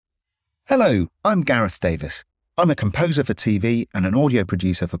Hello, I'm Gareth Davis. I'm a composer for TV and an audio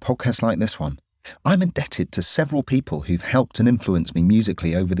producer for podcasts like this one. I'm indebted to several people who've helped and influenced me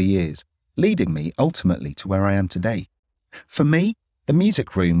musically over the years, leading me ultimately to where I am today. For me, the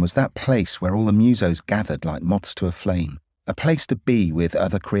music room was that place where all the musos gathered like moths to a flame, a place to be with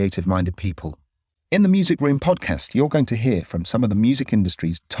other creative-minded people. In the Music Room podcast, you're going to hear from some of the music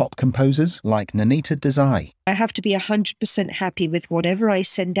industry's top composers like Nanita Desai. I have to be 100% happy with whatever I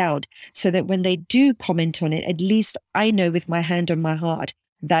send out so that when they do comment on it, at least I know with my hand on my heart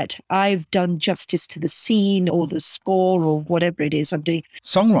that I've done justice to the scene or the score or whatever it is I'm doing.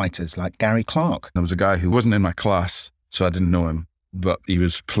 Songwriters like Gary Clark. There was a guy who wasn't in my class, so I didn't know him, but he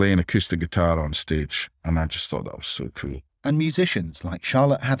was playing acoustic guitar on stage, and I just thought that was so cool. And musicians like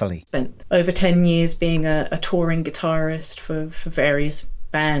Charlotte Hatherley. Spent over 10 years being a touring guitarist for various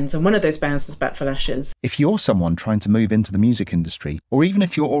bands, and one of those bands was Bat for Lashes. If you're someone trying to move into the music industry, or even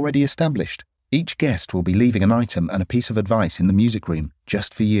if you're already established, each guest will be leaving an item and a piece of advice in the Music Room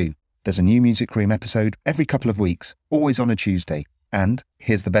just for you. There's a new Music Room episode every couple of weeks, always on a Tuesday. And,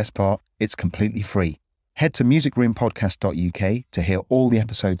 here's the best part, it's completely free. Head to musicroompodcast.uk to hear all the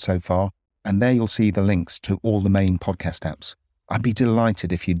episodes so far, and there you'll see the links to all the main podcast apps. I'd be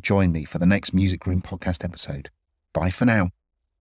delighted if you'd join me for the next Music Room podcast episode. Bye for now.